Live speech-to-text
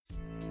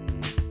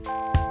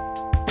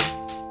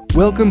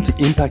Welcome to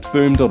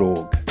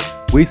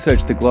impactboom.org. We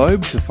search the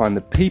globe to find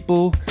the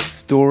people,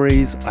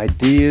 stories,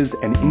 ideas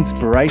and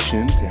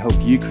inspiration to help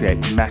you create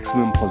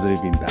maximum positive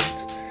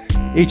impact.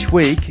 Each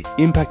week,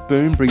 Impact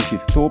Boom brings you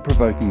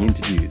thought-provoking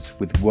interviews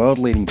with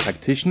world-leading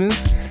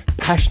practitioners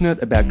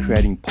passionate about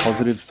creating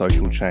positive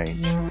social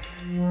change.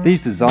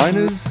 These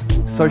designers,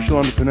 social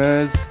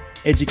entrepreneurs,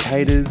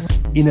 educators,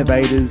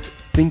 innovators,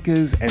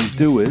 thinkers and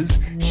doers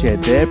share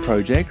their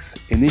projects,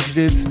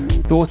 initiatives,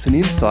 thoughts and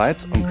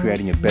insights on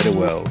creating a better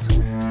world.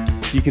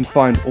 You can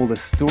find all the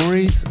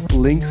stories,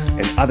 links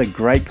and other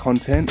great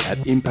content at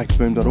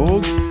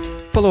impactboom.org.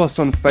 Follow us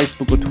on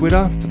Facebook or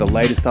Twitter for the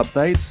latest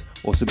updates,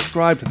 or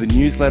subscribe to the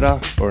newsletter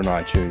or on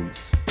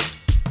iTunes.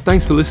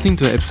 Thanks for listening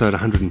to episode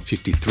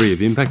 153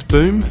 of Impact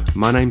Boom.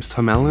 My name's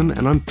Tom Allen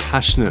and I'm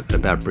passionate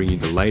about bringing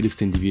the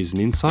latest interviews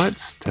and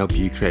insights to help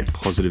you create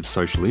positive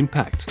social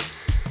impact.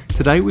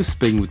 Today we're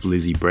speaking with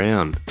Lizzie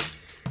Brown.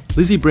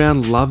 Lizzie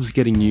Brown loves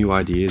getting new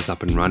ideas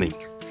up and running.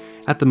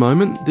 At the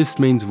moment, this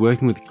means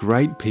working with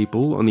great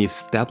people on the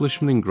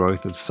establishment and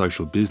growth of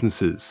social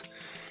businesses.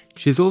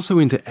 She's also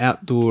into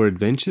outdoor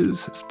adventures,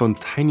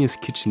 spontaneous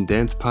kitchen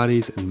dance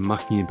parties and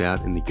mucking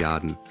about in the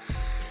garden.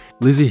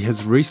 Lizzie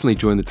has recently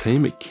joined the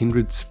team at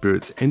Kindred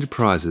Spirits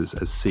Enterprises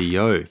as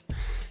CEO.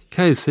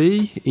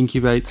 KSE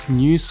incubates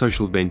new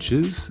social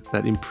ventures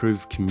that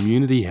improve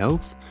community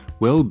health,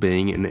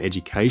 well-being and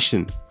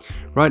education.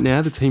 Right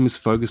now, the team is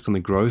focused on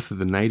the growth of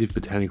the native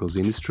botanicals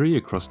industry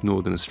across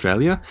Northern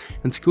Australia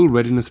and school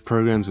readiness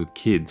programs with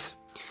kids.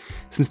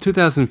 Since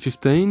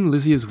 2015,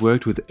 Lizzie has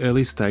worked with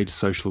early-stage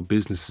social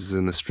businesses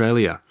in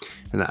Australia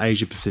and the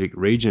Asia-Pacific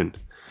region.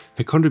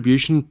 Her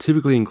contribution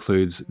typically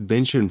includes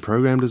venture and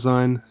program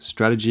design,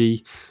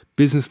 strategy,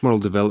 business model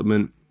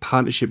development,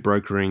 partnership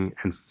brokering,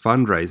 and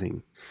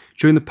fundraising.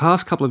 During the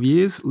past couple of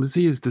years,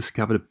 Lizzie has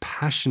discovered a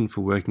passion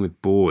for working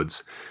with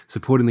boards,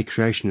 supporting the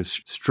creation of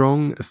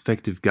strong,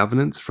 effective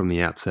governance from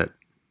the outset.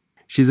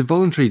 She is a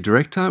voluntary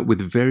director with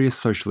various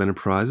social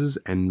enterprises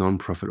and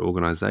non-profit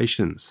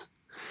organisations.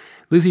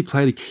 Lizzie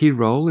played a key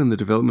role in the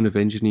development of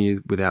Engineers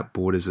Without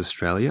Borders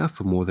Australia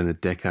for more than a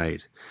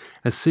decade.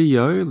 As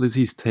CEO,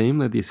 Lizzie's team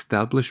led the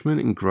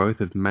establishment and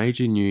growth of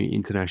major new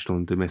international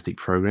and domestic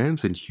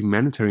programs in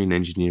humanitarian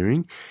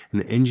engineering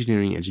and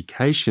engineering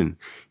education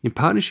in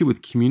partnership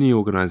with community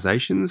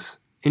organisations,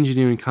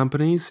 engineering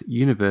companies,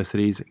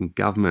 universities and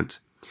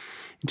government.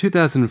 In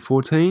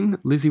 2014,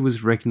 Lizzie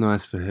was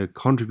recognised for her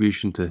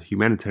contribution to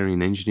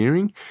humanitarian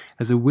engineering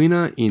as a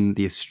winner in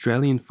the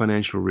Australian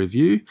Financial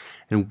Review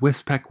and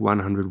Westpac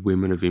 100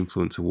 Women of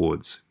Influence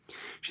Awards.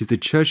 She's a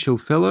Churchill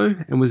Fellow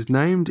and was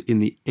named in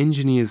the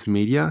Engineers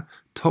Media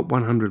Top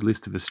 100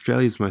 list of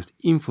Australia's most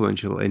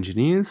influential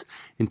engineers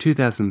in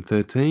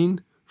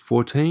 2013,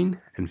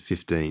 14 and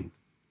 15.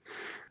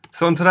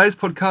 So on today's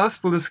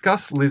podcast, we'll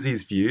discuss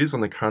Lizzie's views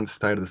on the current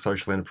state of the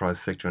social enterprise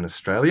sector in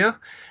Australia.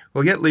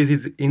 We'll get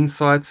Lizzie's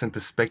insights and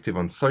perspective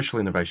on social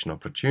innovation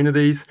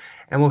opportunities,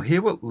 and we'll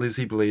hear what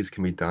Lizzie believes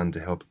can be done to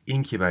help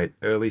incubate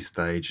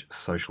early-stage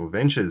social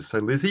ventures. So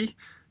Lizzie,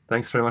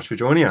 thanks very much for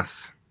joining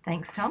us.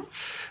 Thanks, Tom.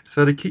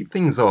 So to kick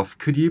things off,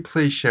 could you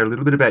please share a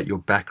little bit about your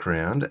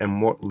background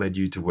and what led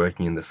you to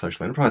working in the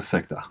social enterprise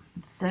sector?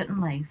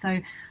 Certainly.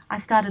 So I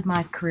started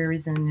my career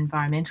as an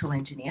environmental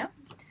engineer,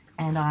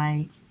 and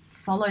I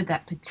followed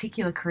that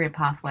particular career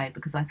pathway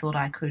because I thought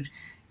I could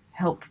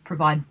help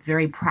provide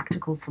very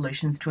practical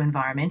solutions to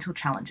environmental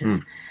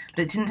challenges.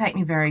 But it didn't take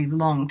me very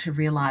long to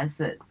realise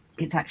that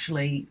it's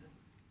actually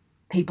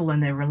people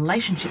and their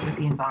relationship with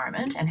the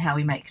environment and how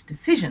we make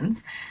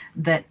decisions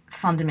that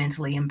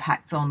fundamentally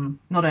impacts on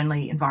not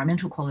only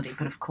environmental quality,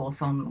 but of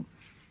course on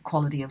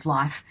quality of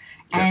life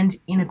and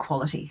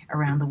inequality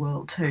around the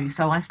world too.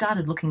 So I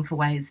started looking for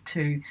ways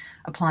to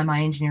apply my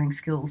engineering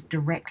skills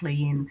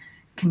directly in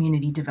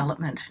community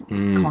development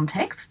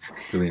contexts.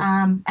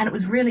 And it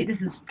was really,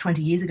 this is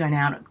 20 years ago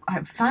now, and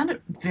I found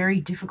it very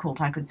difficult.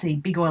 I could see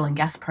big oil and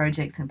gas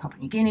projects in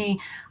Papua New Guinea.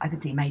 I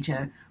could see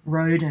major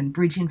road and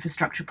bridge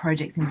infrastructure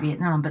projects in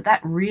Vietnam, but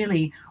that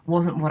really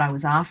wasn't what I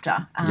was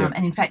after.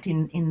 And in fact,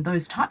 in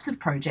those types of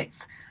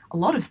projects, a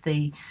lot of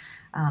the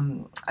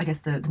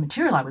the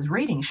material I was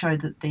reading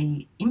showed that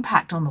the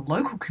impact on the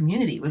local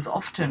community was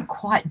often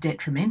quite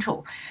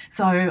detrimental.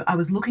 So I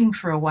was looking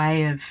for a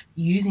way of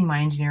using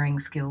my engineering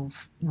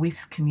skills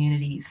with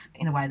communities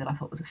in a way that I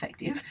thought was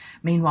effective,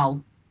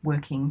 meanwhile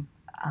working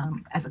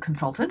as a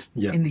consultant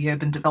in the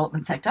urban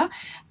development sector,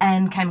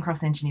 and came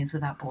across Engineers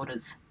Without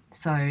Borders.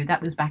 So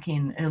that was back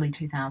in early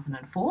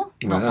 2004,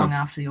 not long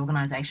after the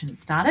organisation had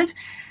started.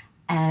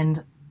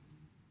 And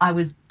I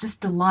was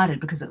just delighted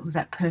because it was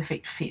that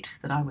perfect fit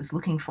that I was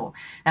looking for.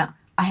 Now,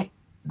 I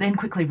then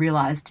quickly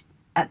realised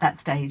at that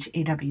stage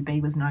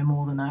EWB was no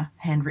more than a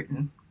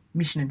handwritten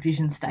mission and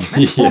vision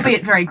statement,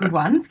 albeit very good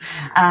ones,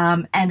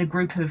 and a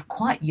group of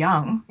quite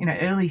young,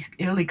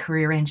 early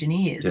career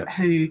engineers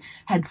who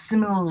had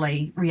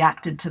similarly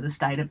reacted to the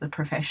state of the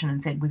profession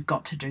and said, we've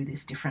got to do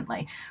this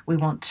differently. We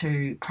want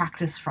to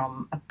practice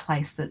from a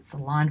place that's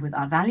aligned with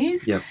our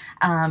values.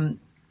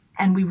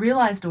 And we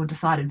realised or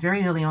decided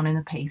very early on in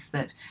the piece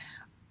that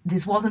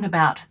this wasn't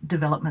about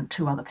development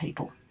to other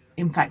people.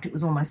 In fact, it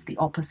was almost the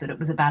opposite. It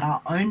was about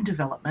our own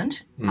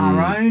development,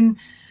 our own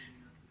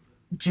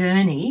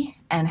journey,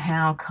 and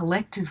how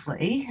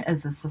collectively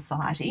as a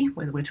society,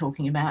 whether we're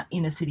talking about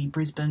inner city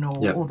Brisbane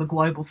or the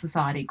global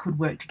society, could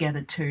work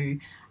together to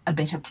a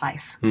better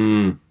place,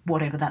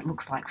 whatever that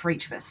looks like for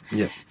each of us.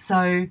 Yep.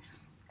 So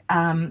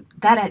that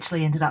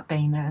actually ended up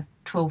being a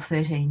 12,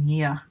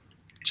 13-year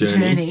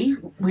journey,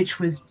 which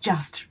was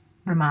just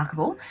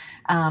remarkable.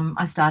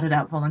 I started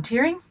out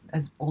volunteering,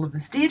 as all of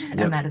us did,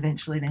 and that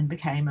eventually then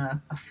became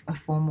a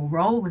formal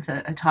role with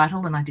a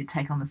title, and I did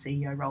take on the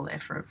CEO role there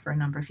for a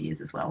number of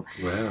years as well.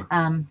 Wow.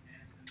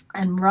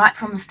 And right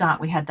from the start,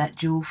 we had that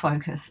dual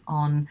focus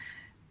on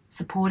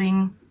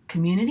supporting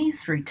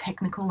communities through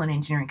technical and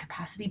engineering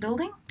capacity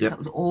building. So it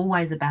was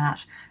always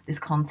about this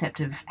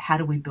concept of how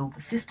do we build the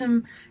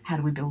system, how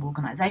do we build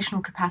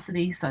organisational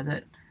capacity so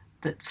that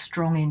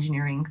strong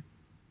engineering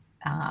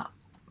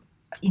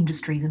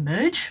industries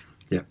emerge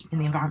in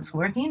the environments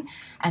we're working in,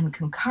 and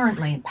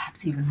concurrently, and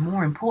perhaps even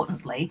more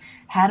importantly,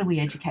 how do we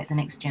educate the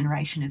next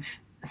generation of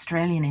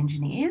Australian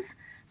engineers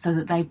so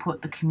that they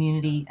put the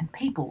community and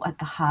people at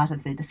the heart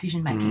of their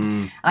decision making.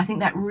 And I think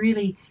that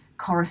really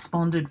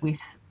corresponded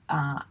with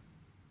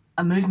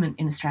a movement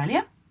in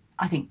Australia.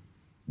 I think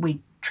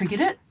we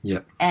triggered it,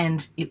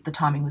 and the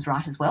timing was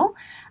right as well,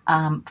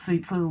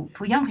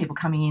 for young people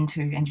coming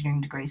into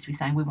engineering degrees to be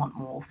saying we want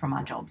more from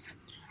our jobs.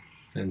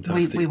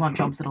 Fantastic. We want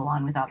jobs that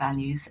align with our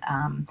values.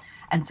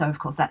 And so, of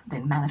course, that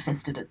then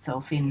manifested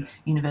itself in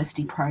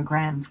university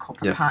programs,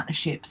 corporate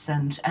partnerships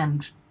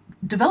and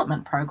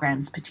development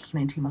programs,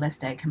 particularly in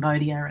Timor-Leste,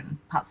 Cambodia and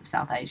parts of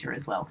South Asia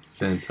as well.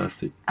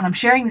 Fantastic. And I'm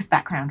sharing this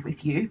background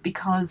with you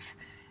because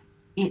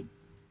it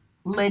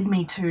led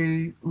me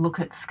to look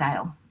at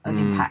scale of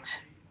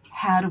impact.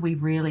 How do we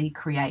really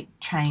create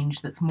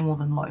change that's more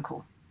than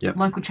local?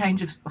 Local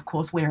change, of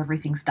course, where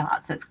everything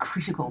starts. That's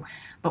critical.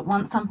 But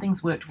once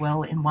something's worked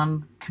well in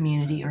one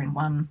community or in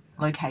one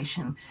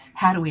location,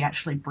 how do we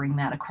actually bring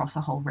that across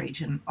a whole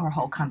region or a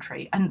whole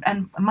country?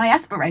 And my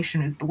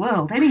aspiration is the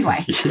world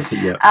anyway.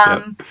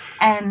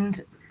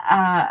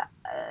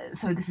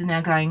 So this is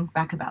now going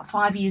back about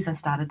 5 years. I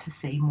started to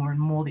see more and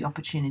more the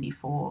opportunity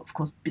for, of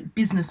course,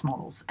 business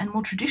models and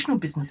more traditional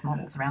business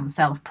models around the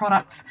sale of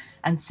products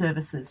and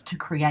services to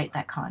create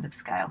that kind of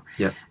scale.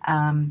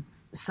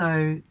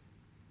 So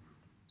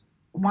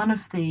one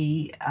of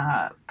the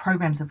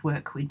programs of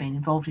work we'd been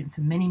involved in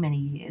for many, many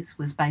years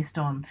was based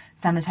on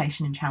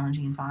sanitation in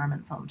challenging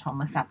environments on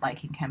Tonle Sap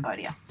Lake in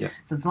Cambodia. So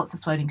there's lots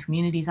of floating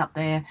communities up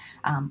there.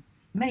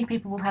 Many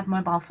people will have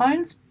mobile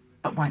phones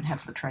but won't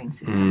have latrine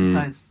systems.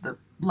 So the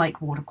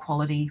lake water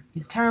quality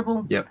is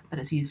terrible, but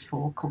it's used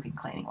for cooking,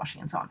 cleaning,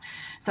 washing and so on.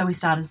 So we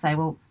started to say,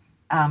 well,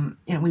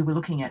 we were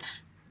looking at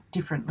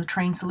different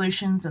latrine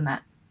solutions, and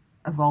that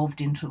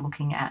evolved into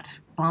looking at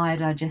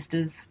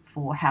biodigesters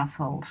for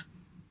household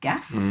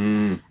gas,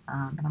 and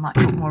I might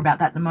talk more about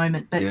that in a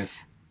moment, but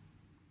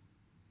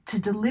to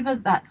deliver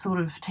that sort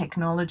of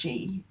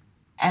technology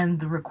and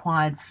the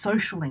required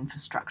social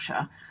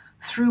infrastructure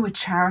through a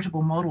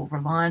charitable model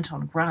reliant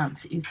on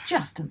grants is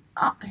just an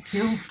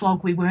uphill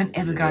slog we weren't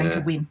ever going to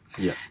win.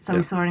 So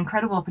we saw an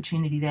incredible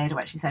opportunity there to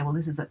actually say, well,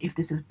 if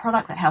this is a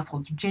product that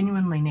households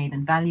genuinely need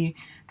and value,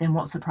 then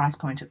what's the price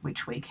point at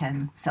which we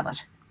can sell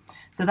it?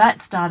 So that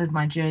started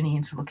my journey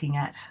into looking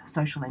at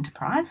social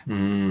enterprise.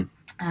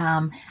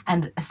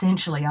 And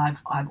essentially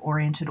I've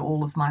oriented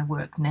all of my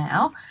work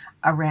now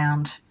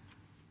around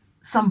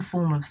some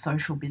form of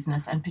social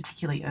business, and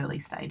particularly early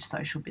stage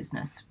social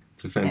business.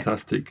 It's a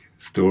fantastic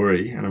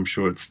story, and I'm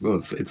sure it's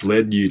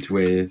led you to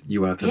where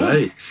you are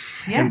today.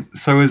 And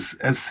so as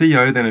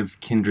CEO then of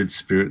Kindred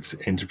Spirits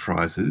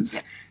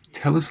Enterprises,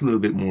 tell us a little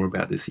bit more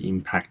about this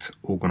impact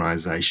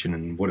organisation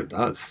and what it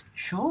does.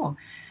 Sure.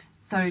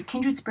 So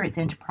Kindred Spirits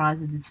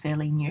Enterprises is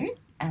fairly new,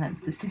 and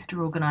it's the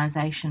sister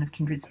organisation of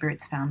Kindred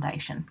Spirits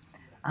Foundation.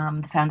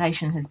 The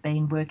foundation has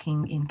been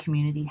working in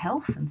community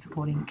health and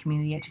supporting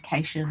community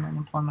education and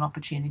employment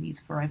opportunities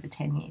for over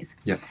 10 years.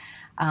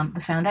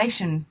 The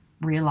foundation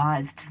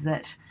realised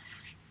that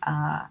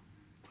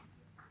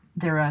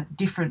there are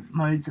different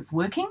modes of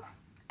working,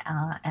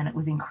 and it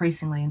was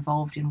increasingly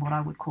involved in what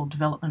I would call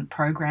development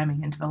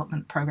programming and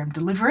development program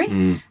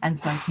delivery, and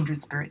so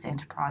Kindred Spirits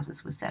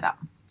Enterprises was set up.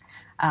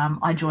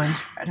 I joined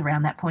at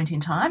around that point in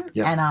time,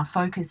 and our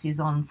focus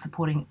is on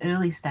supporting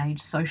early stage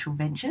social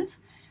ventures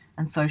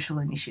and social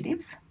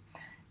initiatives,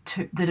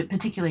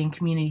 particularly in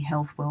community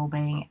health,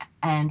 wellbeing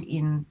and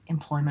in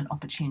employment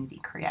opportunity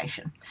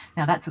creation.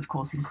 Now that's of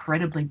course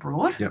incredibly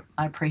broad.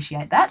 I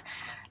appreciate that.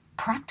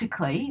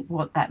 Practically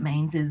what that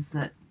means is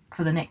that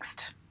for the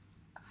next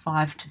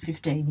 5 to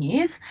 15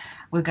 years,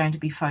 we're going to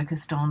be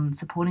focused on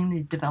supporting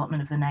the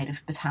development of the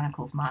native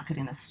botanicals market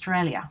in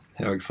Australia.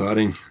 How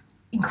exciting.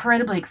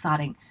 Incredibly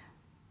exciting.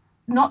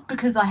 Not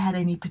because I had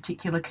any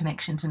particular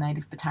connection to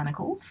native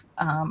botanicals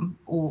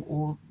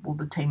or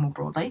the team more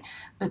broadly,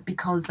 but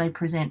because they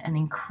present an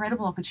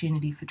incredible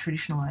opportunity for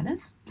traditional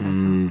owners,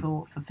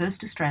 so for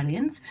first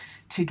Australians,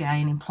 to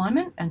gain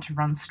employment and to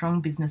run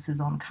strong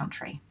businesses on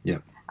country.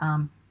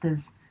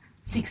 There's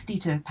 60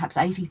 to perhaps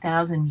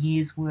 80,000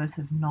 years worth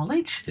of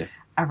knowledge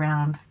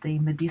around the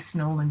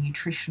medicinal and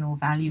nutritional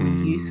value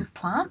and use of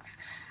plants.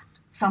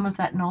 Some of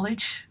that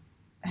knowledge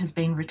has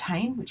been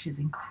retained, which is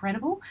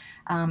incredible,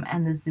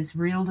 and there's this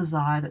real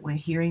desire that we're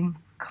hearing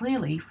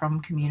clearly from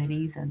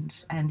communities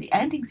and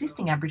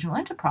existing Aboriginal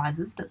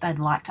enterprises that they'd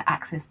like to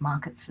access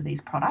markets for these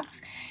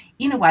products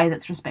in a way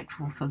that's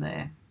respectful for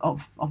their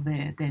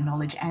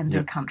knowledge and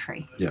their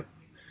country. Yep.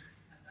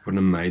 What an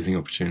amazing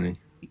opportunity.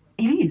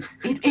 It is.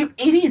 It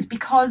is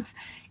because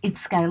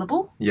it's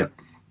scalable. Yep.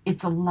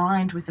 It's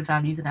aligned with the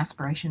values and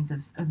aspirations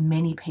of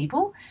many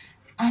people,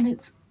 and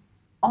it's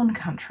on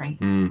country.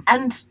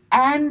 And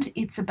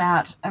it's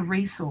about a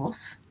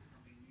resource,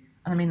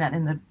 and I mean that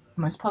in the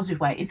most positive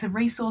way. It's a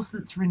resource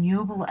that's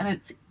renewable and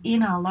it's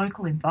in our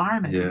local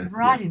environment. It's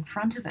right in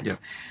front of us.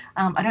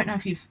 I don't know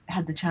if you've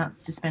had the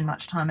chance to spend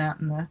much time out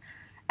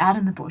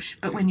in the bush,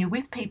 but when you're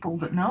with people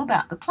that know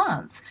about the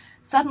plants,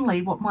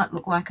 suddenly what might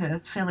look like a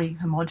fairly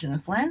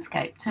homogenous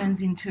landscape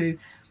turns into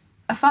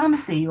a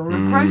pharmacy or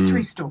a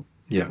grocery store,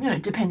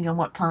 depending on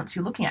what plants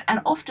you're looking at.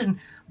 And often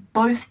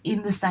both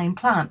in the same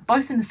plant,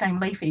 both in the same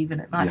leaf even.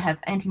 It might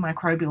have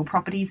antimicrobial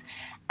properties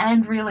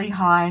and really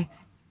high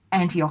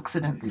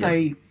antioxidants.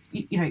 So,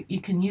 you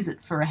can use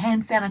it for a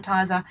hand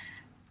sanitizer,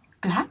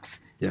 perhaps,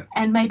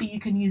 and maybe you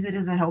can use it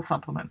as a health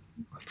supplement.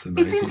 That's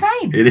amazing. It's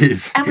insane. It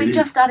is. And we're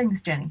just starting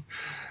this journey.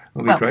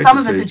 Well, some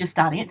of us are just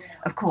starting it.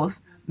 Of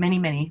course,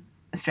 many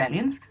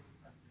Australians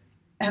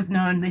have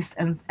known this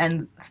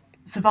and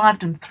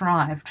survived and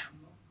thrived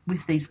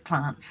with these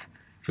plants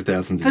for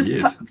thousands of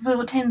years.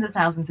 For tens of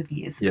thousands of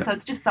years. Yeah. So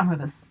it's just some of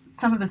us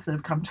that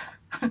have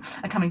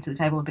are coming to the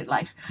table a bit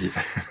late.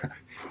 Yeah.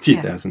 A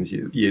few thousand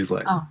years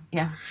late. Oh,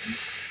 yeah.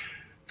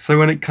 So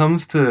when it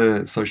comes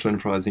to social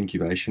enterprise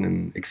incubation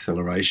and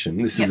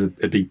acceleration, this is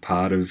a big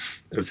part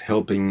of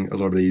helping a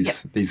lot of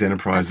these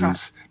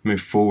enterprises move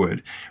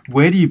forward.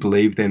 Where do you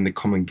believe then the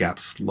common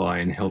gaps lie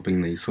in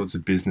helping these sorts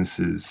of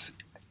businesses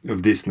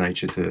of this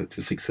nature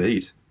to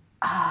succeed?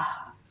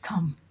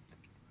 Tom.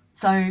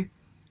 So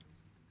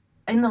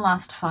in the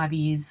last 5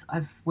 years,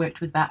 I've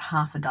worked with about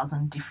half a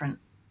dozen different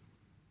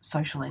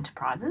social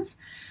enterprises,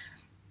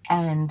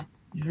 and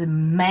the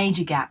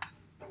major gap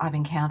I've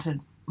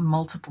encountered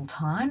multiple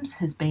times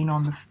has been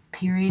on the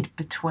period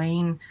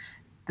between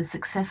the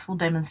successful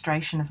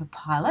demonstration of a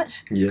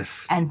pilot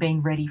and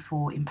being ready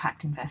for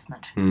impact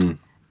investment.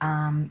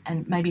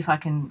 And maybe if I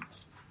can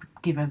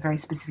give a very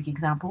specific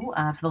example,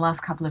 for the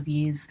last couple of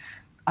years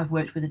I've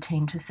worked with a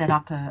team to set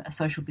up a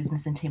social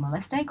business in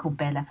Timor-Leste called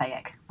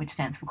Belafayek, which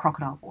stands for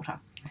Crocodile Water.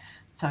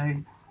 So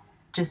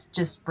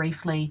just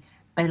briefly,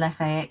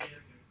 Belafayek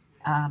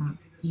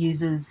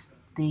uses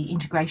the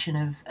integration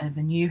of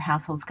a new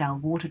household-scale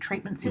water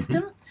treatment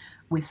system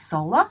with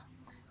solar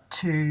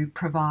to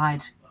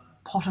provide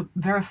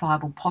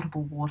verifiable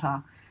potable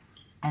water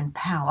and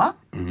power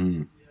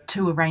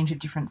to a range of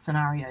different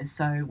scenarios.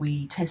 So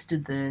we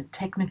tested the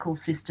technical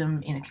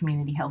system in a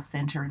community health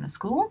centre in a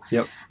school.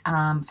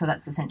 So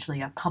that's essentially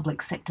a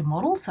public sector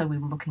model. So we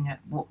were looking at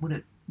what would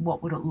it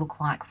look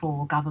like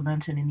for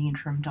government and in the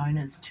interim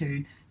donors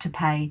to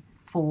pay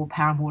for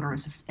power and water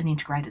as an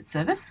integrated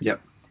service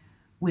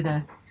with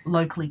a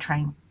locally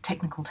trained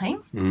technical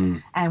team.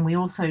 And we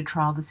also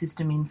trialled the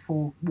system in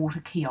 4 water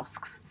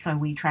kiosks. So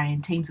we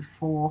trained teams of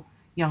 4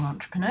 young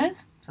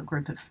entrepreneurs, so a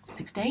group of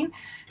 16,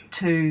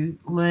 to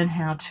learn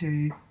how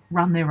to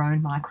run their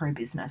own micro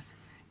business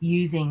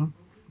using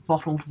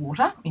bottled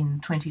water in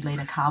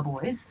 20-litre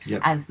carboys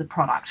as the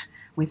product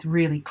with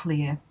really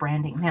clear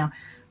branding. Now,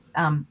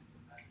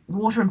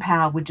 water and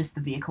power were just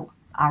the vehicle.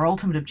 Our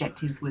ultimate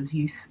objective was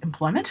youth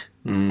employment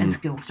and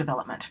skills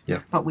development.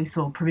 But we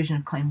saw provision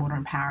of clean water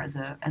and power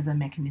as a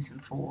mechanism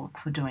for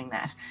doing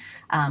that.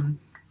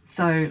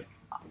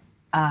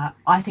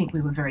 I think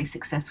we were very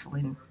successful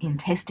in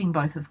testing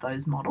both of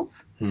those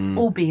models,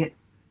 albeit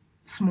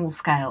small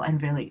scale and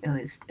very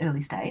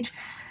early stage.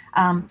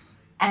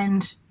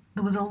 And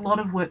there was a lot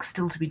of work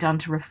still to be done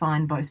to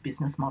refine both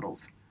business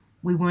models.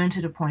 We weren't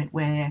at a point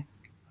where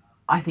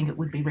I think it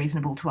would be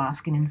reasonable to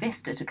ask an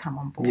investor to come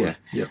on board.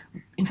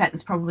 In fact,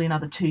 there's probably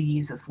another 2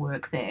 years of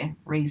work there,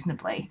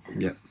 reasonably.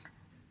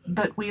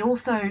 But we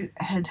also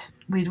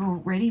we'd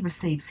already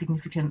received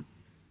significant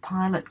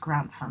pilot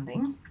grant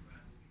funding,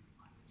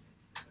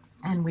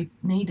 and we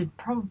needed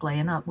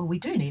we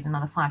do need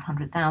another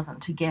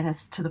 500,000 to get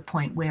us to the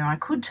point where I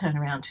could turn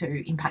around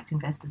to impact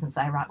investors and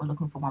say, right, we're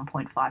looking for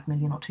 1.5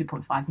 million or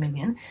 2.5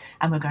 million,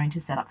 and we're going to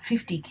set up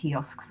 50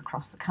 kiosks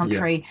across the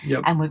country,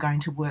 and we're going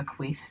to work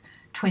with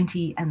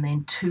 20 and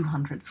then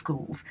 200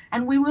 schools.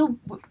 And we will,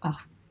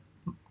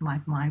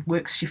 my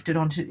work's shifted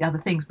onto the other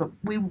things, but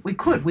we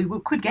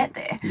could get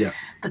there.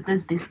 But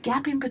there's this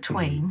gap in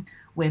between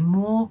where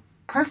more,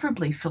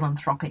 preferably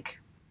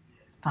philanthropic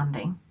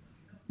funding,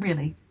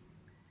 really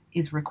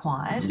is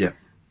required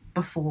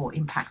before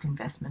impact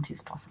investment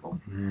is possible.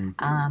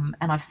 And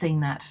I've seen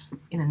that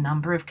in a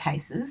number of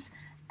cases.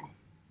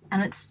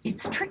 And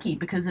it's tricky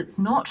because it's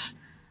not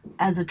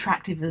as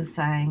attractive as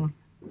saying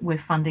we're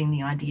funding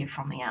the idea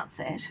from the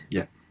outset.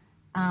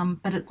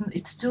 but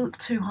it's still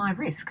too high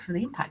risk for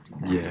the impact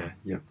investor.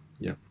 Yeah.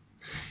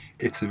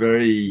 It's a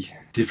very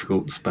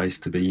difficult space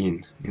to be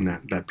in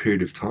that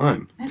period of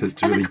time.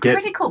 It's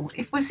critical.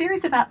 If we're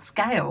serious about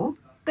scale,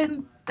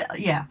 then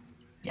yeah.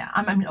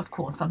 I mean, of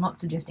course, I'm not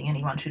suggesting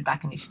anyone should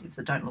back initiatives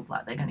that don't look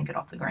like they're going to get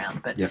off the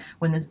ground. But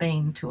when there's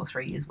been 2 or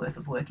 3 years worth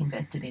of work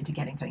invested into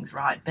getting things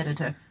right, better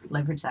to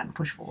leverage that and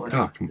push forward.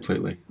 Oh,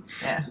 completely.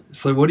 Yeah.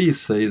 So, what do you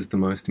see as the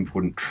most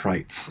important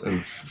traits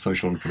of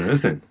social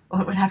entrepreneurs then?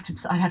 Well, I'd have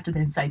to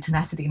then say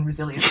tenacity and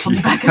resilience on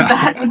the back of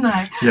that, wouldn't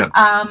I? Yeah.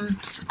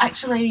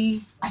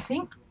 Actually, I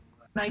think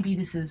maybe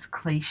this is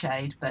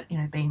cliched, but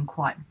being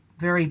quite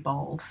very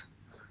bold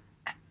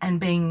and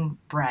being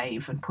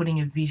brave and putting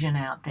a vision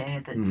out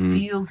there that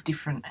feels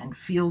different and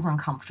feels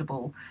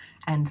uncomfortable,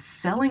 and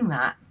selling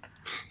that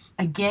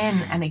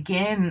again and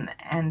again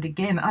and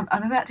again.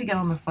 I'm about to get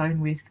on the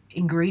phone with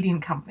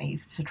ingredient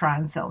companies to try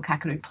and sell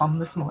Kakadu plum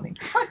this morning.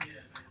 Like,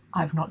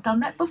 I've not done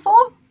that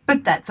before,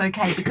 but that's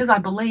okay because I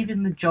believe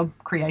in the job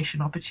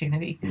creation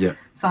opportunity. Yeah.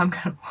 So I'm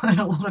going to learn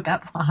a lot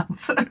about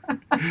plants.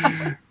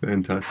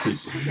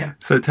 Fantastic. Yeah.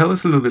 So tell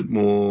us a little bit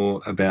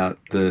more about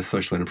the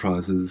social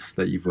enterprises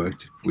that you've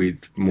worked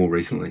with more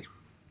recently.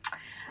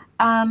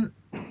 Well,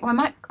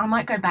 I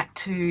might go back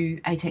to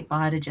ATEC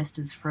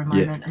Biodigesters for a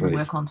moment and the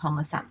work on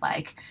Tonle Sap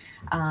Lake,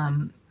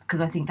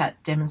 because I think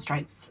that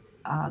demonstrates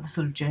the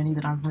sort of journey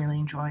that I'm really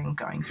enjoying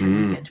going through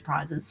with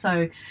enterprises.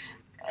 So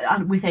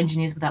with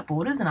Engineers Without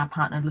Borders and our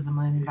partner Live and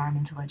Learn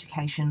Environmental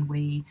Education,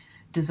 we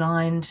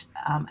designed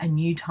a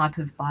new type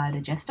of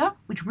biodigester,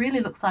 which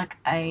really looks like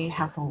a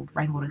household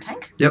rainwater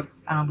tank. Yep.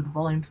 With a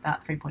volume of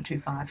about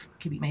 3.25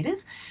 cubic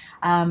metres.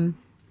 And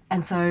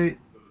so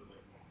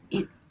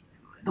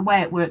the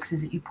way it works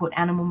is that you put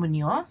animal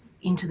manure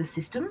into the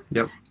system.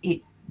 Yep.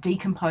 It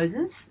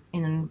decomposes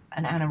in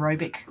an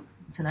anaerobic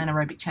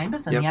chamber,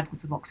 so in the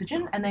absence of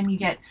oxygen, and then you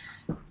get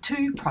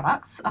 2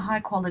 products, a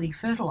high-quality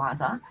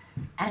fertiliser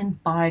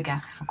and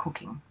biogas for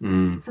cooking.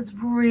 So it's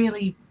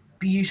really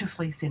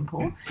beautifully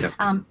simple. Yep.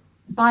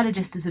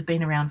 Biodigesters have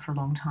been around for a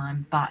long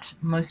time, but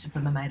most of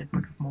them are made of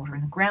brick and mortar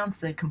in the ground,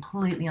 so they're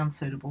completely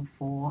unsuitable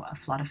for a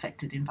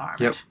flood-affected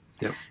environment.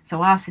 Yep.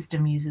 So our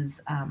system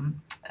uses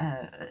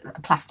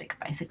plastic,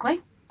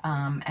 basically,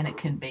 and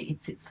it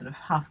sits sort of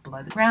half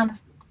below the ground,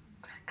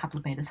 a couple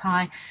of metres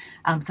high,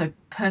 so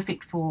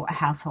perfect for a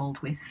household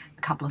with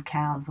a couple of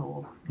cows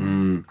or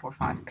 4 or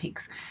 5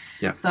 pigs.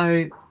 Yep.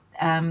 So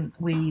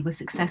we were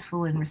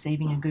successful in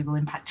receiving a Google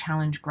Impact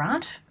Challenge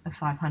grant of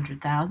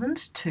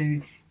 $500,000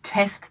 to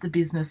test the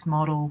business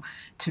model,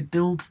 to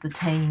build the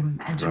team,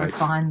 and to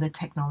refine the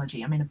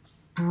technology. I mean, a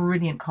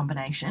brilliant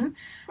combination. And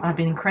I've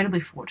been incredibly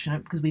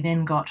fortunate because we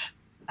then got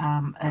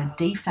a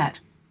DFAT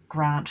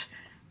grant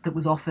that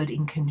was offered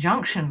in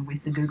conjunction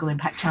with the Google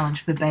Impact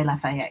Challenge for Bay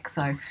Lafayette.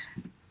 So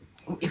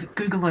if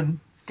Google and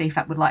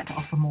DFAT would like to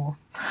offer more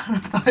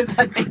of those,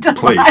 I'd be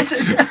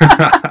delighted.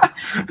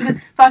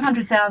 Because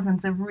 $500,000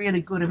 is a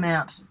really good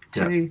amount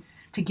to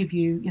give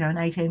you, an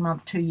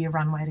 18-month, 2-year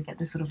runway to get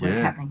this sort of work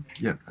happening.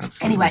 Yeah,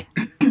 absolutely. Anyway,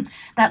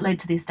 that led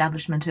to the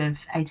establishment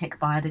of ATEC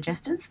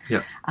Biodigesters.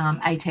 Yeah.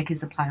 ATEC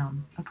is a play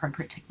on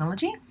appropriate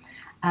technology.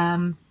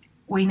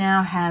 We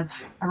now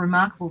have a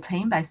remarkable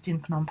team based in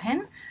Phnom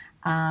Penh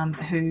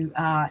who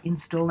are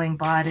installing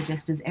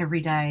biodigesters every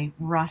day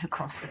right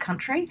across the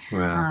country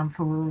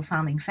for rural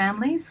farming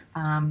families,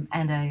 and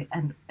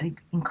an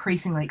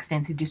increasingly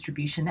extensive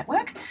distribution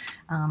network.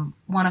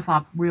 One of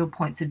our real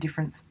points of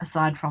difference,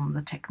 aside from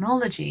the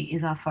technology,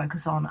 is our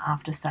focus on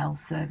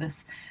after-sales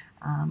service,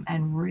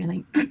 and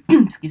really,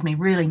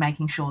 really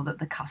making sure that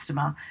the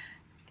customer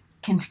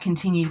can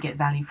continue to get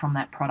value from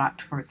that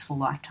product for its full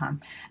lifetime.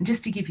 And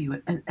just to give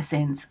you a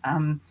sense,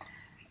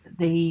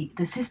 the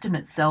system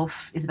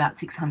itself is about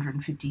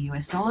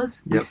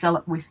 $650. We sell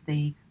it with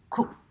the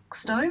cook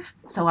stove.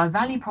 So our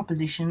value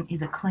proposition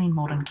is a clean,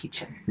 modern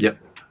kitchen. Yep.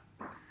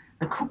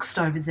 The cook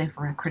stove is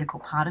therefore a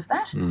critical part of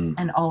that,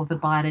 and all of the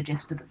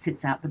biodigester that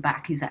sits out the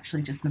back is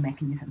actually just the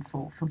mechanism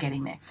for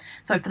getting there.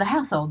 So for the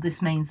household,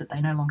 this means that they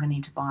no longer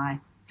need to buy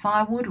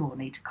firewood or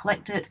need to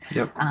collect it.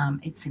 Yep.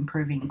 It's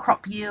improving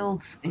crop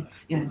yields.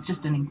 It's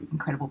just an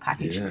incredible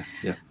package.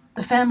 Yeah.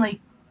 The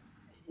family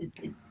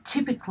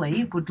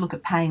typically would look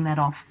at paying that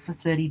off for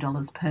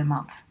 $30 per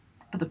month,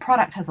 but the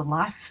product has a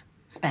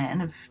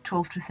lifespan of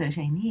 12 to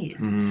 13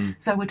 years.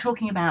 So we're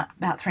talking about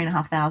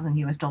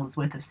 $3,500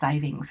 worth of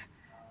savings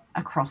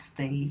across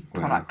the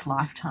product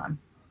lifetime.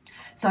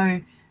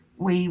 So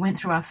we went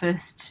through our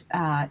first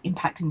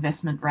impact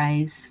investment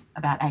raise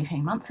about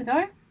 18 months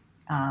ago,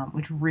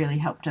 which really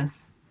helped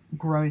us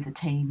grow the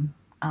team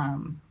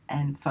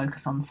and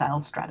focus on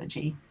sales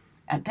strategy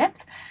at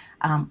depth.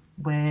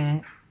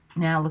 We're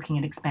now looking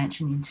at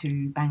expansion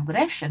into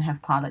Bangladesh and have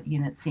pilot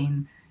units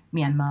in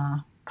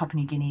Myanmar,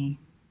 Papua New Guinea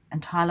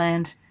and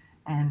Thailand,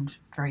 and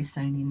very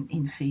soon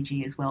in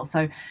Fiji as well.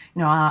 So,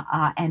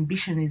 our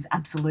ambition is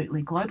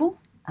absolutely global.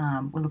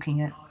 We're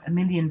looking at 1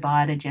 million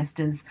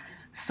biodigesters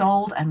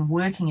sold and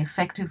working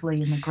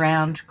effectively in the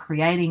ground,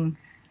 creating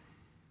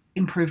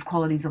improved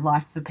qualities of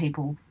life for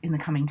people in the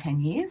coming 10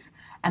 years.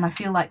 And I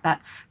feel like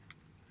that's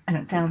and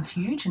it sounds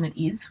huge, and it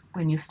is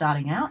when you're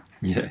starting out.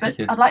 Yeah. But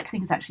Yeah. I'd like to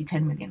think it's actually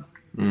 10 million.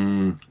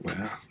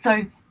 Wow.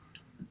 So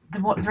the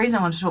reason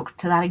I want to talk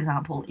to that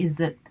example is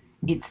that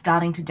it's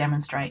starting to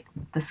demonstrate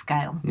the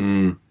scale.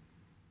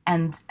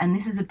 And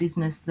this is a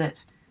business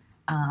that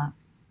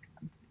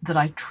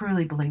I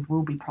truly believe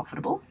will be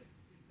profitable.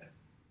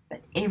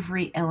 But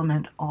every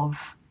element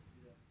of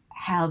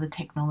how the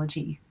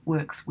technology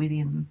works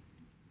within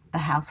the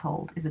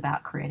household is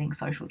about creating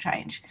social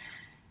change.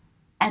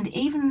 And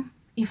even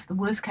if the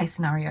worst case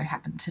scenario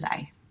happened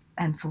today,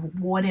 and for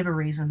whatever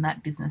reason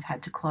that business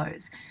had to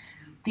close,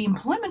 the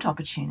employment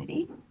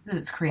opportunity that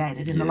it's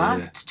created in the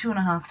last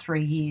 2.5,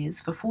 3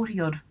 years for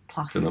 40-odd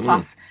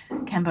plus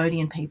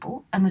Cambodian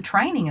people, and the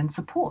training and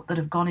support that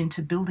have gone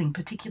into building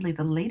particularly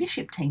the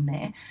leadership team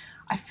there,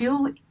 I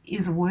feel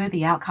is a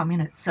worthy outcome in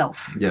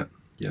itself. Yeah.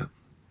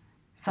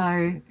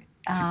 So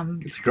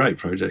it's a great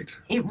project.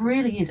 It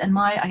really is. And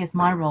I guess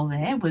my role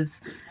there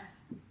was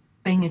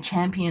being a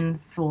champion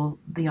for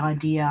the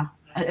idea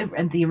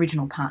and the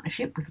original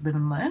partnership with Live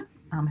and Learn,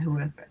 who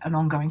were an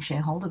ongoing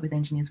shareholder with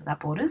Engineers Without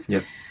Borders,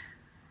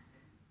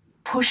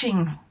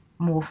 pushing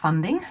more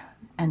funding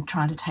and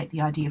trying to take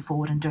the idea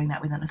forward and doing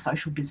that within a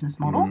social business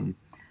model,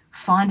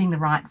 finding the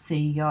right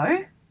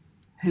CEO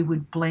who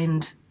would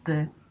blend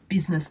the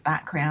business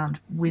background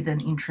with a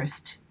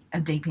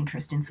deep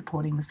interest in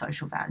supporting the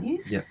social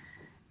values. Yep.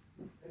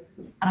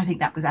 And I think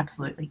that was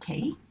absolutely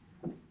key.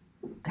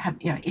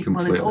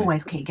 It's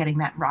always key getting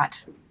that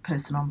right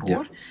person on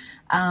board.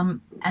 Yep.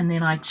 And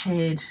then I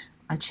chaired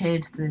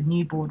the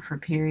new board for a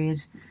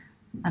period,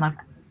 and I've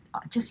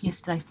just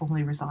yesterday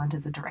formally resigned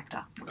as a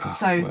director.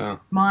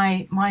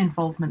 My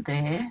involvement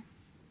there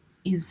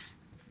is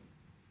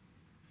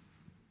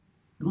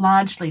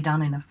largely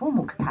done in a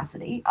formal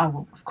capacity. I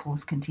will, of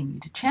course, continue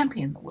to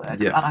champion the work,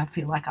 but I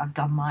feel like I've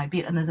done my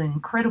bit. And there's an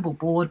incredible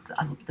board.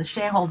 The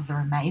shareholders are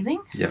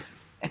amazing. Yeah.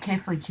 A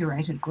carefully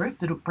curated group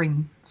that will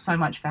bring so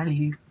much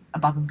value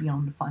above and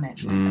beyond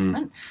financial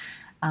investment.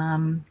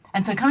 And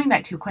so coming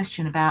back to your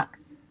question about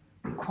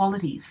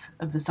qualities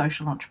of the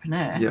social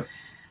entrepreneur,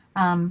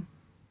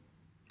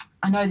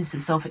 I know this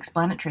is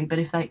self-explanatory, but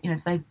if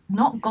they've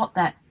not got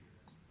that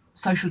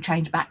social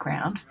change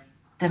background,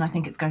 then I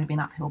think it's going to be an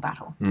uphill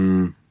battle.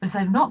 If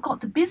they've not got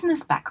the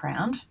business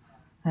background,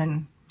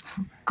 then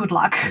good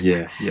luck.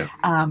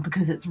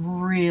 Because it's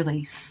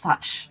really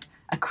such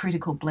a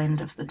critical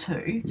blend of the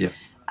two.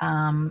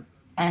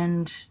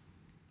 And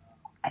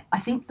I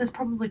think there's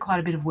probably quite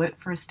a bit of work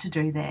for us to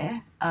do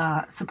there,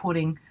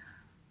 supporting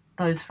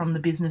those from the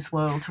business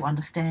world to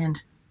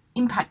understand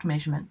impact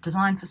measurement,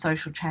 design for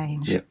social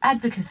change,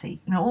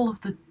 advocacy, all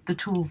of the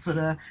tools that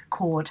are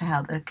core to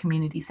how the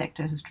community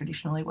sector has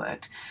traditionally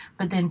worked,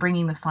 but then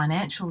bringing the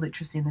financial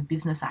literacy and the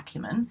business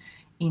acumen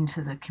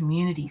into the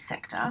community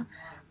sector.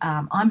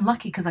 I'm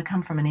lucky because I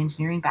come from an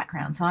engineering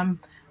background, so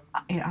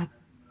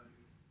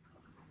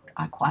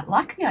I quite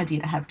like the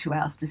idea to have 2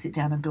 hours to sit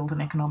down and build an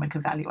economic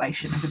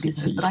evaluation of a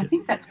business, but I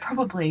think that's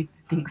probably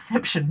the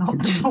exception, not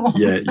the norm.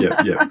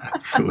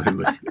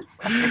 Absolutely.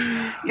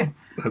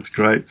 That's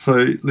great.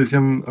 So, Lizzie,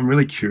 I'm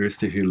really curious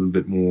to hear a little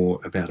bit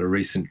more about a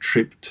recent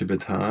trip to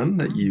Bhutan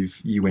that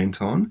you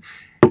went on.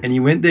 And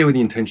you went there with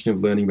the intention of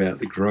learning about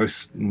the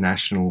Gross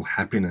National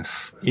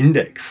Happiness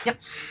Index. Yep.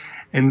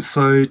 And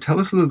so tell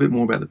us a little bit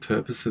more about the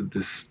purpose of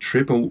this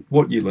trip and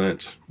what you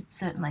learnt.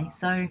 Certainly.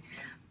 So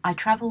I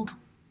travelled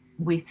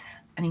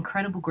with an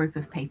incredible group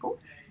of people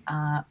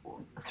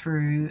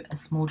through a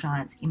Small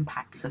Giants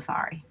Impact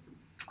Safari.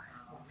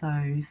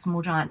 So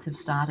Small Giants have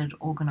started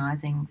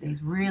organising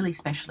these really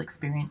special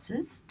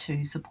experiences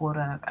to support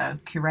a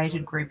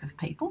curated group of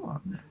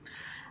people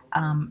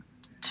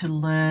to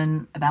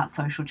learn about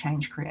social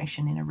change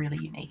creation in a really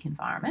unique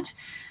environment.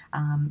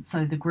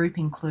 So the group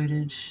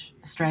included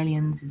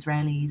Australians,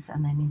 Israelis,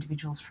 and then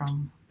individuals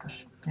from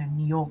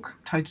New York,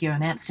 Tokyo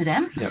and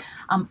Amsterdam,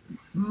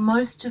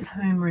 most of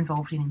whom are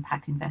involved in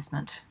impact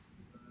investment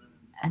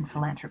and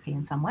philanthropy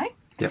in some way.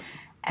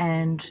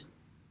 And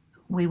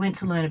we went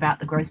to learn about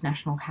the Gross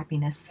National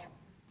Happiness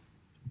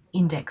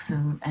Index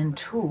and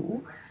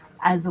tool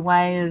as a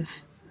way of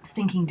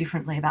thinking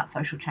differently about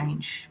social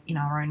change in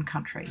our own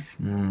countries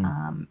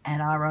and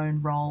our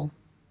own role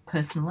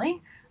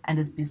personally and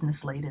as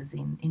business leaders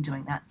in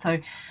doing that. So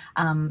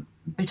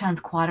Bhutan's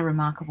quite a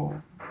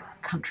remarkable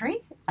country.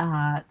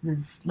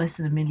 There's less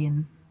than 1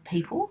 million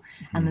people,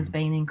 and there's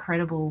been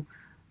incredible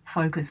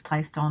focus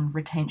placed on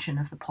retention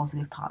of the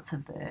positive parts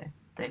of their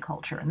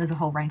culture. And there's a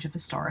whole range of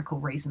historical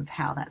reasons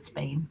how that's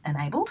been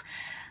enabled.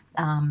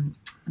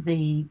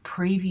 The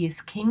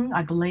previous king,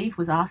 I believe,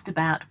 was asked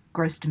about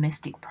gross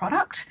domestic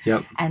product,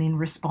 and in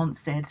response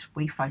said,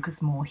 we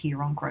focus more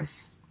here on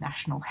gross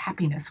national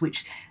happiness,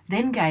 which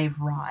then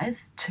gave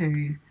rise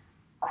to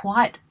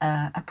quite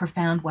a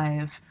profound way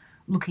of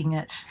looking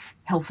at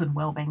health and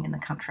well-being in the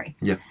country.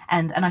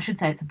 And I should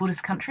say it's a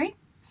Buddhist country,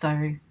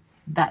 so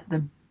that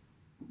the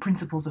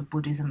principles of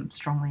Buddhism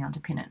strongly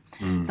underpin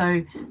it.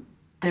 So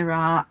there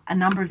are a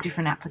number of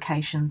different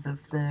applications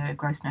of the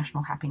Gross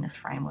National Happiness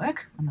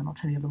Framework, and then I'll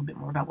tell you a little bit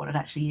more about what it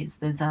actually is.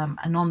 There's a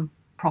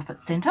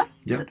not-for-profit centre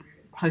Yep. that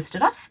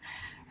hosted us,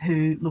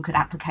 who look at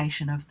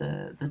application of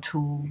the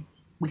tool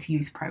with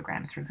youth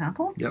programs, for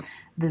example. Yep.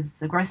 There's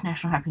the Gross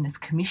National Happiness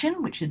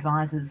Commission, which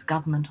advises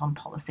government on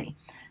policy.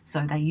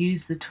 So they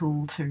use the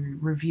tool to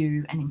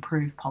review and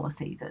improve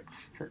policy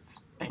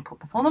that's been put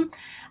before them.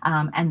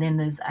 And then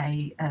there's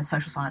a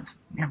social science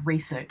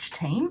research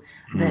team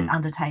that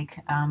undertake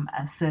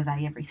a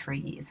survey every 3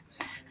 years.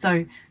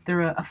 So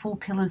there are 4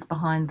 pillars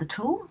behind the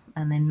tool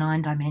and then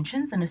 9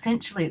 dimensions. And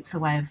essentially it's a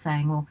way of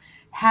saying, well,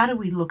 how do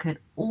we look at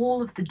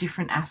all of the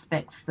different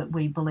aspects that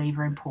we believe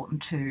are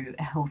important to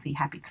a healthy,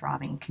 happy,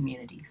 thriving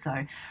community?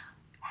 So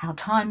how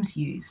time's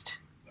used,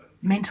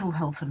 mental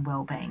health and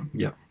well-being,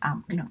 Yep.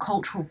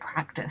 Cultural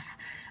practice,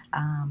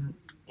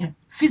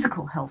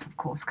 physical health, of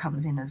course,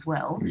 comes in as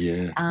well.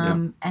 Yeah.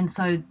 And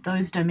so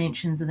those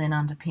dimensions are then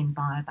underpinned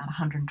by about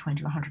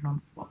 120 or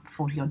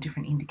 140 odd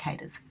different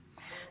indicators.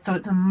 So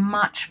it's a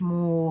much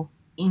more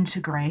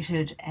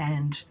integrated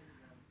and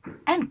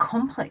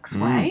complex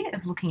way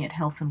of looking at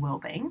health and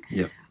well-being.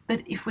 Yep.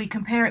 But if we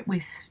compare it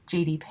with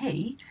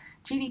GDP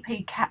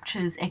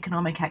captures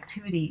economic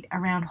activity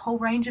around a whole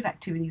range of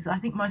activities that I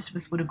think most of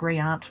us would agree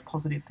aren't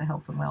positive for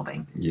health and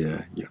well-being.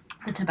 Yeah. Yeah.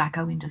 The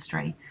tobacco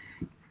industry,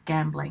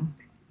 gambling,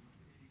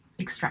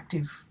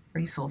 extractive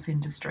resource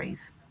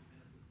industries.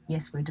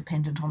 Yes, we're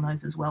dependent on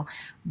those as well.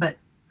 But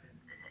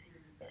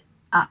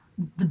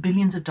the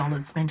billions of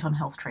dollars spent on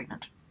health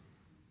treatment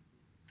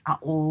are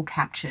all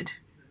captured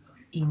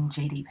in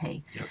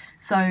GDP. Yep.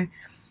 So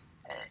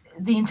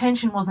the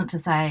intention wasn't to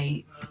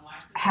say,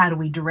 how do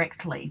we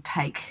directly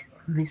take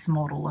this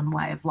model and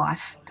way of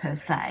life per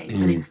se,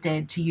 but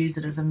instead to use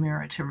it as a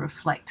mirror to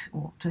reflect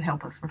or to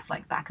help us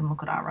reflect back and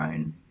look at our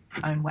own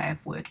way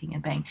of working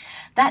and being.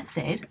 That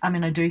said,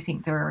 I do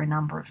think there are a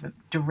number of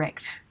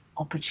direct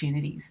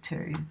opportunities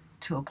to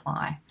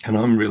apply. And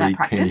I'm really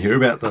keen to hear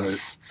about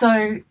those.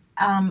 So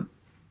I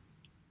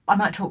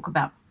might talk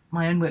about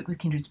my own work with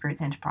Kindred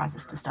Spirits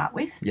Enterprises to start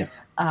with. Yeah.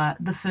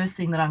 The first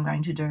thing that I'm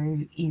going to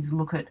do is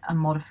look at a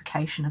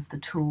modification of the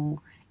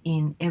tool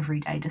in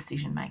everyday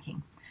decision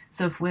making.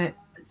 So over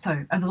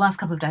the last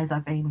couple of days,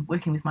 I've been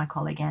working with my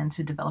colleague Anne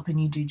to develop a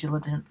new due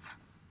diligence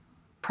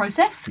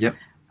process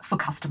for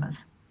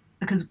customers,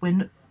 because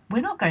we're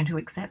not going to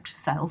accept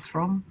sales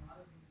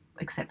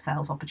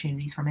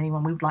opportunities from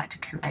anyone. We would like to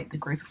curate the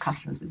group of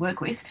customers we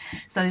work with.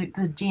 So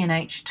the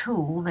G&H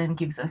tool then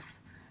gives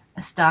us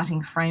a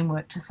starting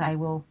framework to say,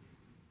 well,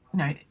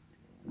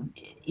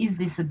 is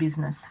this a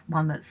business,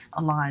 one that's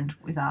aligned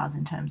with ours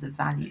in terms of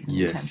values and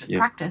in terms of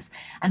practice?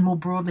 And more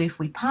broadly, if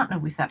we partner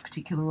with that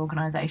particular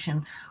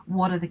organisation,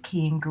 what are the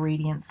key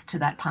ingredients to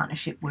that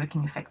partnership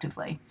working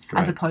effectively,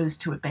 as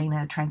opposed to it being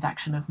a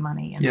transaction of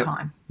money and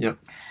time? Yep.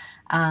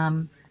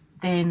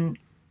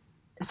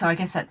 So I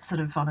guess that's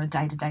sort of on a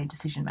day-to-day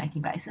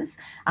decision-making basis.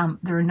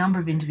 There are a number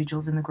of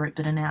individuals in the group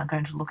that are now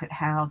going to look at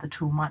how the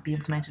tool might be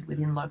implemented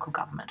within local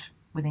government,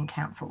 within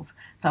councils.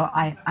 So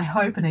I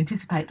hope and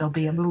anticipate there'll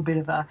be a little bit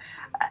of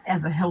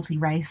a healthy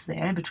race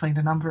there between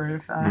a number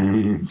of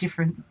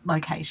different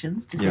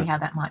locations to see how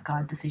that might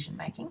guide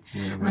decision-making.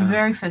 Yeah, and the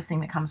very first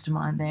thing that comes to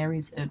mind there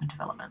is urban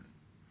development.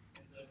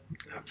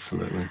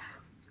 Absolutely.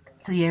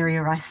 It's the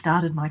area I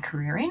started my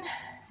career in,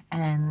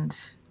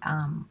 and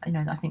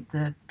I think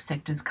the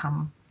sector's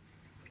come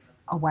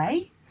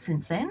away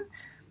since then.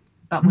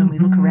 But when we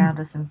look around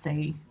us and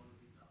see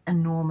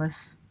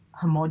enormous,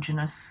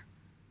 homogenous,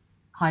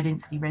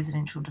 high-density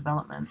residential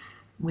development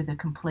with a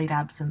complete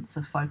absence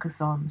of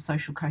focus on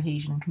social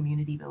cohesion and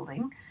community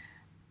building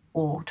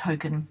or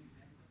token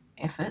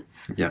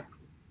efforts,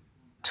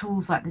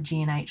 tools like the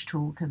G&H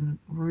tool can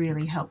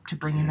really help to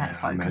bring in that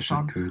focus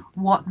on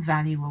what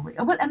value are we...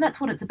 And that's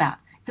what it's about.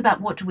 It's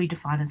about what do we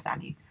define as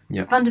value.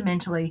 Yep.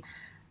 Fundamentally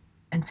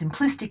and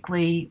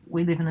simplistically,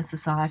 we live in a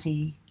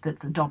society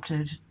that's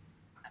adopted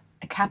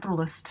a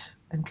capitalist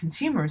and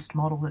consumerist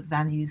model that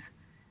values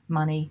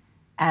money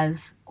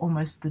as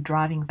almost the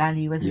driving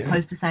value, as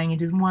opposed to saying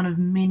it is one of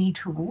many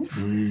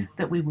tools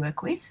that we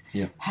work with.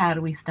 Yeah. How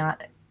do we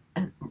start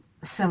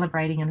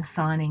celebrating and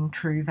assigning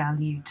true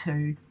value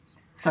to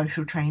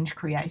social change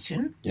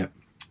creation,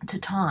 to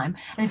time?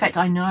 And in fact,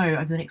 I know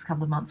over the next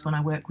couple of months when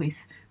I work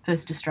with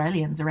First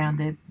Australians around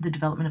the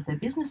development of their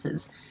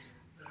businesses,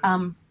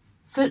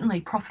 certainly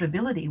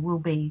profitability will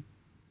be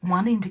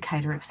one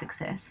indicator of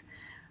success.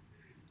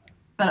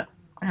 But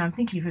I'm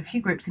thinking of a few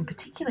groups in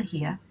particular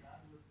here.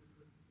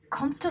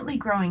 Constantly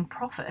growing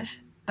profit,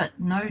 but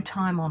no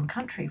time on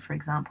country, for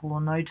example, or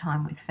no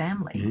time with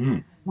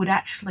family, would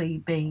actually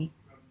be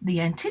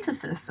the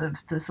antithesis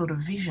of the sort of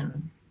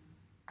vision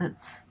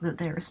that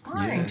they're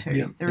aspiring to.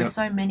 Yeah, there are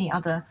so many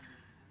other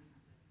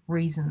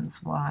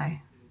reasons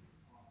why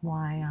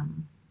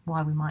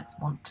we might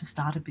want to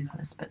start a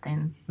business, but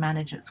then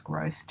manage its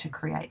growth to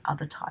create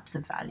other types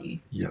of value.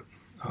 Yep.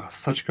 Oh,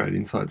 such great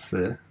insights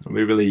there. I'll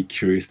be really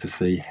curious to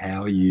see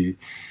how you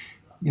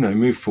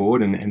move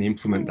forward and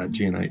implement that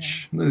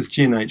G&H, those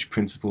G&H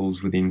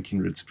principles within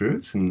Kindred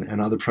Spirits and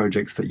other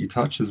projects that you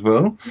touch as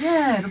well.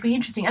 Yeah, it'll be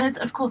interesting. And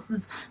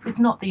it's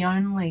not the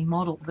only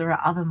model. There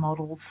are other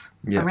models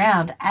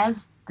around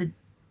as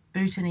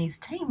Bhutanese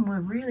team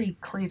were really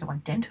clear to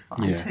identify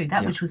Yeah, too.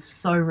 That yeah. which was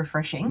so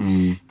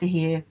refreshing to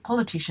hear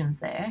politicians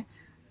there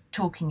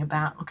talking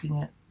about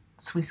looking at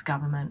Swiss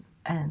government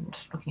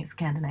and looking at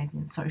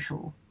Scandinavian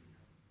social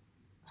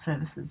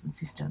services and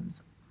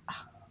systems.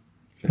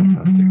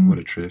 Fantastic. What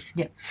a trip.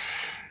 Yep.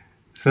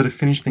 So to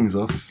finish things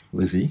off,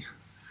 Lizzie,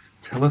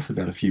 tell us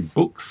about a few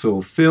books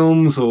or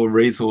films or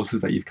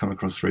resources that you've come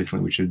across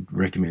recently which you'd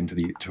recommend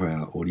to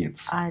our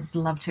audience. I'd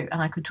love to,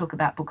 and I could talk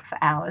about books for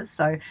hours.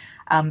 So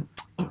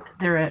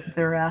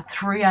there are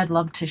three I'd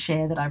love to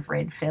share that I've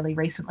read fairly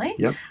recently.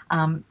 Yep.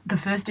 The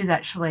first is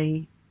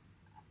actually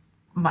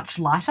much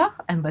lighter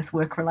and less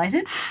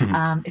work-related.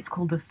 It's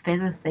called The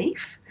Feather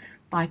Thief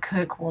by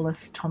Kirk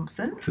Wallace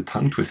Thompson. It's a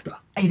tongue twister.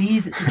 It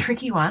is. It's a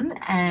tricky one,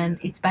 and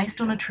it's based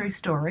on a true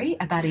story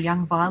about a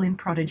young violin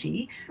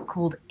prodigy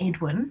called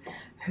Edwin,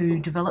 who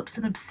develops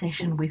an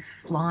obsession with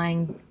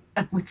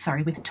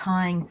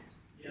tying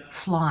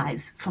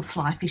flies for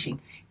fly fishing.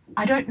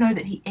 I don't know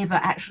that he ever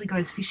actually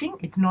goes fishing.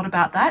 It's not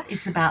about that.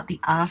 It's about the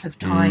art of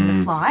tying the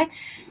fly,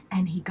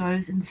 and he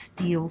goes and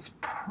steals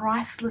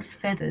priceless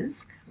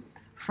feathers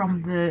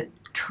from the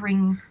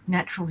Tring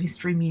Natural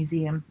History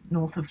Museum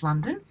north of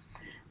London.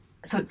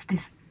 So it's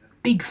this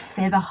big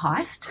feather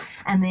heist,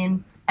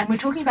 and we're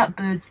talking about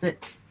birds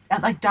that,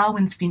 like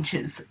Darwin's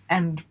finches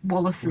and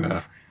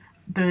Wallace's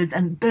birds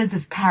and birds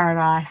of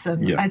paradise,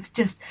 and it's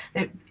just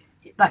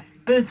like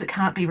birds that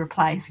can't be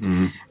replaced.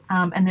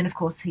 And then, of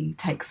course, he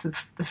takes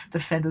the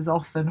feathers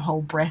off and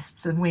whole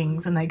breasts and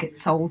wings, and they get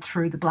sold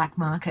through the black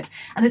market.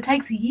 And it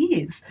takes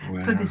years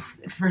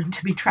for him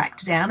to be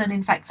tracked down. And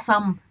in fact,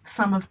 some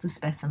of the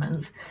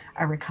specimens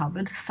are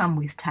recovered, some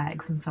with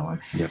tags and so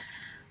on. Yep.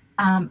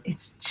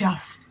 It's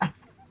just a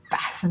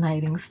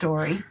fascinating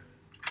story.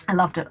 I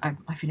loved it.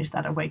 I finished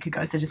that a week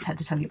ago, so just had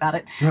to tell you about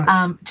it.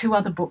 Right. Two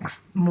other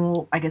books,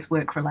 more, I guess,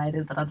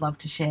 work-related that I'd love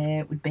to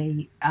share would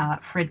be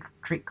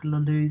Frederick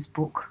Laloux's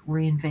book,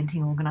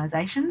 Reinventing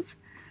Organisations.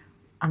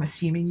 I'm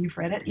assuming you've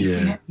read it.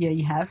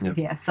 You have. Yep.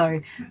 Yeah, so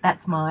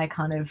that's my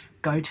kind of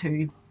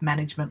go-to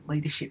management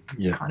leadership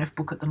kind of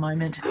book at the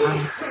moment.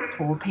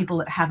 For people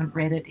that haven't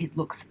read it, it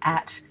looks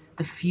at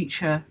the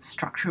future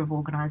structure of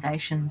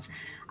organisations,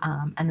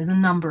 and there's a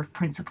number of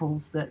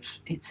principles that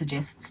it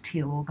suggests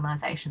teal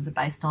organisations are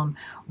based on.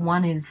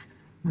 One is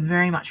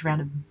very much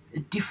around a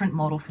different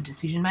model for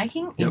decision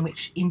making, in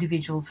which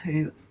individuals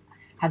who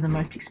have the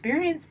most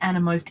experience and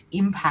are most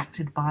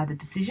impacted by the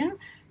decision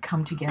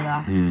come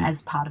together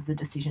as part of the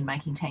decision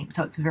making team.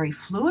 So it's very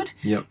fluid,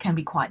 can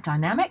be quite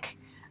dynamic.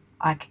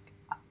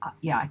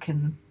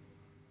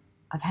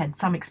 I've had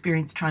some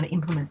experience trying to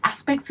implement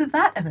aspects of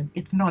that, and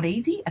it's not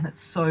easy, and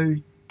it's so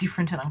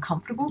different and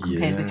uncomfortable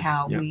compared with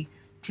how we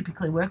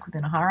typically work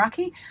within a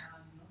hierarchy.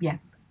 Yeah,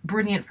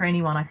 brilliant for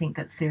anyone, I think,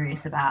 that's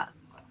serious about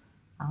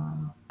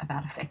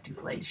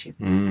effective leadership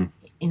in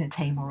a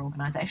team or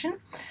organisation.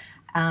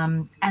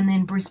 And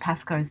then Bruce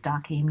Pascoe's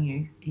Dark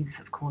Emu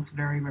is, of course,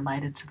 very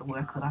related to the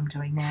work that I'm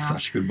doing now.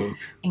 Such a good book.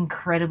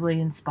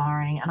 Incredibly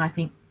inspiring, and I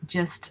think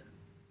just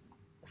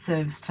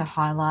serves to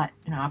highlight,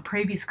 our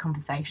previous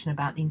conversation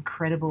about the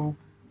incredible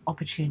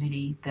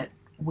opportunity that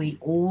we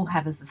all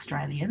have as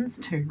Australians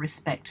to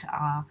respect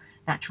our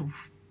natural,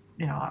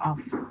 our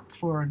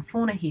flora and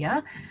fauna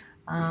here,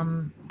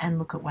 and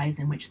look at ways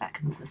in which that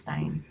can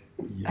sustain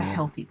a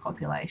healthy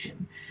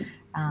population.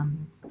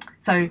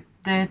 So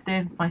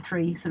they're my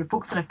three sort of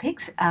books that I've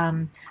picked.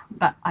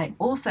 But I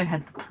also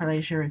had the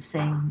pleasure of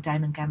seeing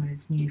Damon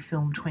Gameau's new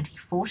film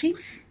 2040.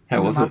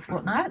 How was it? Last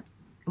fortnight.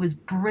 It was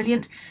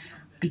brilliant,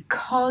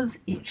 because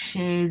it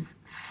shares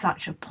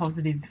such a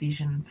positive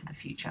vision for the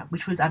future,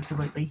 which was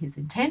absolutely his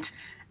intent,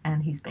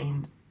 and he's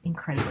been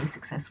incredibly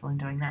successful in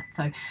doing that.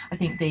 So I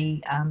think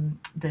the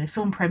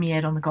film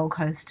premiered on the Gold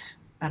Coast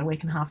about a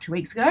week and a half, 2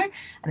 weeks ago,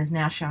 and is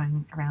now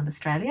showing around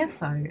Australia.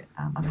 So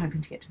I'm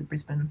hoping to get to the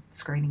Brisbane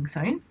screening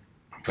soon.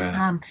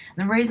 Wow.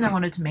 The reason I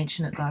wanted to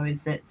mention it, though,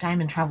 is that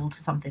Damon travelled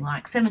to something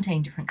like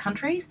 17 different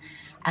countries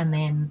and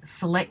then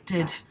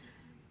selected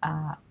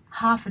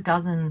half a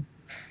dozen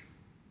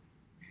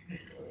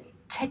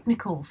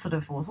technical sort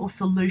of or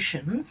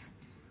solutions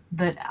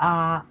that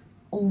are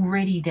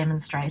already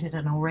demonstrated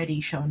and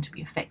already shown to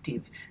be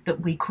effective, that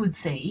we could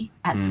see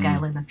at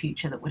scale in the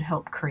future, that would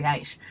help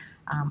create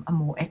a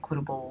more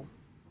equitable,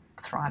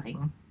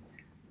 thriving,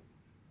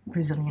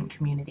 resilient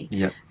community.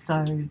 Yep.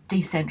 So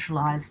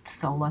decentralised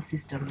solar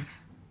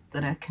systems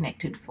that are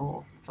connected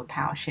for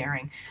power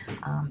sharing,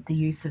 the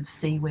use of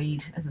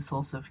seaweed as a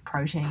source of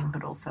protein,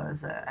 but also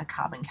as a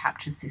carbon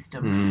capture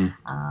system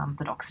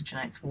that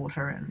oxygenates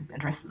water and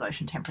addresses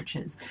ocean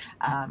temperatures,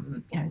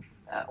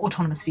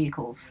 autonomous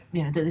vehicles,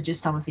 they're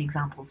just some of the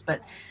examples.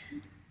 But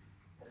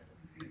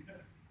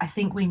I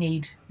think we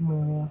need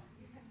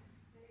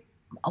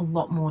a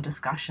lot more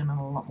discussion and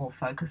a lot more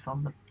focus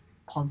on the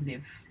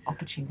positive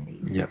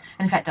opportunities. Yep.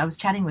 And in fact, I was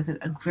chatting with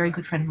a very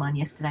good friend of mine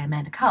yesterday,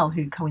 Amanda Cull,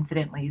 who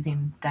coincidentally is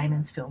in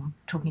Damon's film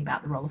talking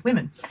about the role of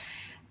women.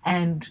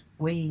 And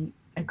we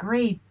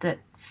agreed that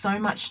so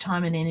much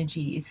time and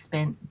energy is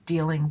spent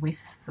dealing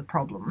with the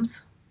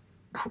problems,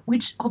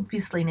 which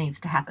obviously needs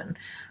to happen.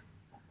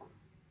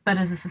 But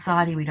as a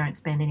society, we don't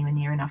spend anywhere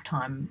near enough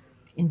time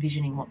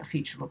envisioning what the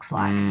future looks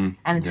like. And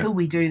until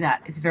we do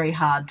that, it's very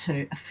hard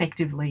to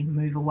effectively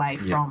move away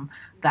from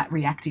that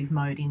reactive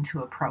mode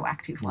into a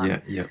proactive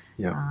one.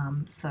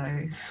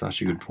 So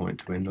such a good point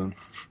to end on.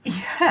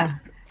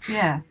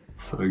 Yeah.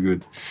 So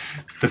good.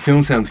 The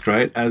film sounds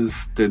great,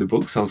 as do the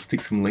books. I'll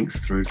stick some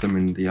links through them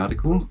in the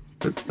article.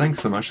 But thanks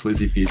so much,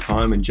 Lizzie, for your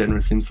time and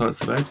generous insights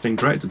today. It's been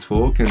great to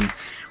talk, and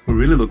we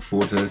really look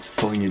forward to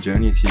following your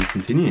journey as you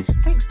continue.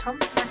 Thanks, Tom.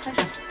 My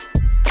pleasure.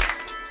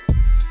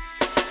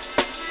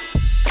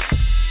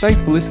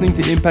 Thanks for listening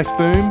to Impact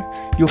Boom.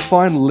 You'll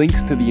find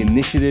links to the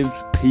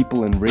initiatives,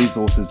 people and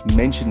resources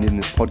mentioned in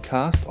this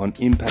podcast on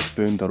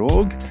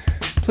impactboom.org.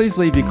 Please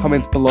leave your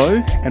comments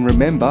below, and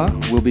remember,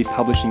 we'll be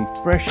publishing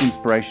fresh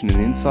inspiration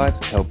and insights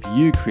to help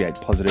you create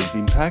positive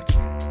impact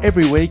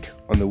every week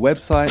on the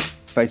website,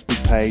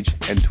 Facebook page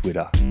and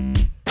Twitter.